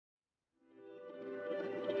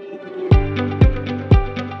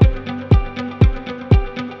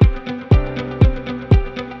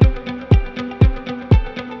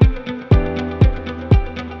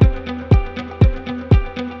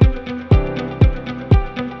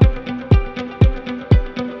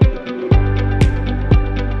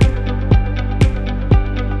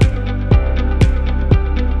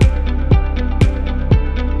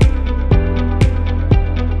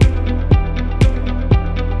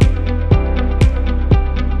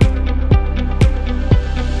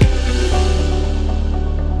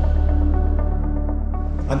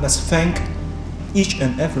must thank each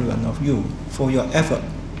and every one of you for your effort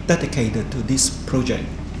dedicated to this project.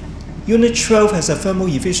 Unit 12 has a thermal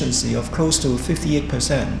efficiency of close to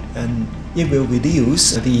 58%, and it will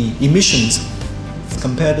reduce the emissions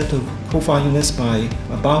compared to coal-fired units by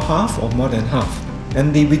about half or more than half.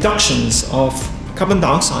 And the reductions of carbon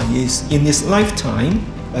dioxide is in its lifetime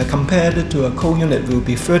compared to a coal unit will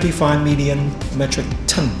be 35 million metric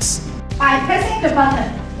tons. By pressing the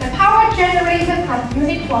button, the power generated from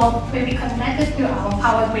Unit 12 will be connected to our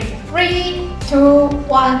power grid. 3, 2,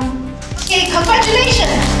 1. Okay,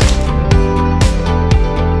 congratulations!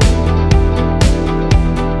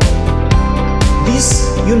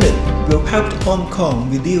 This unit will help Hong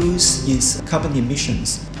Kong reduce its carbon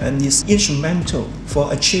emissions and is instrumental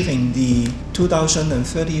for achieving the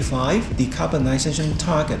 2035 decarbonization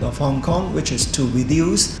target of Hong Kong, which is to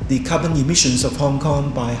reduce the carbon emissions of Hong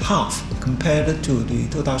Kong by half compared to the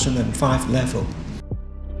 2005 level.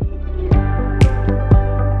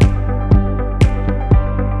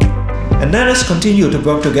 And let us continue to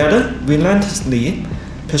work together, relentlessly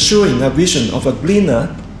pursuing a vision of a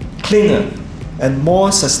greener, cleaner, and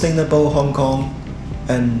more sustainable Hong Kong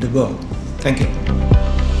and the world. Thank you.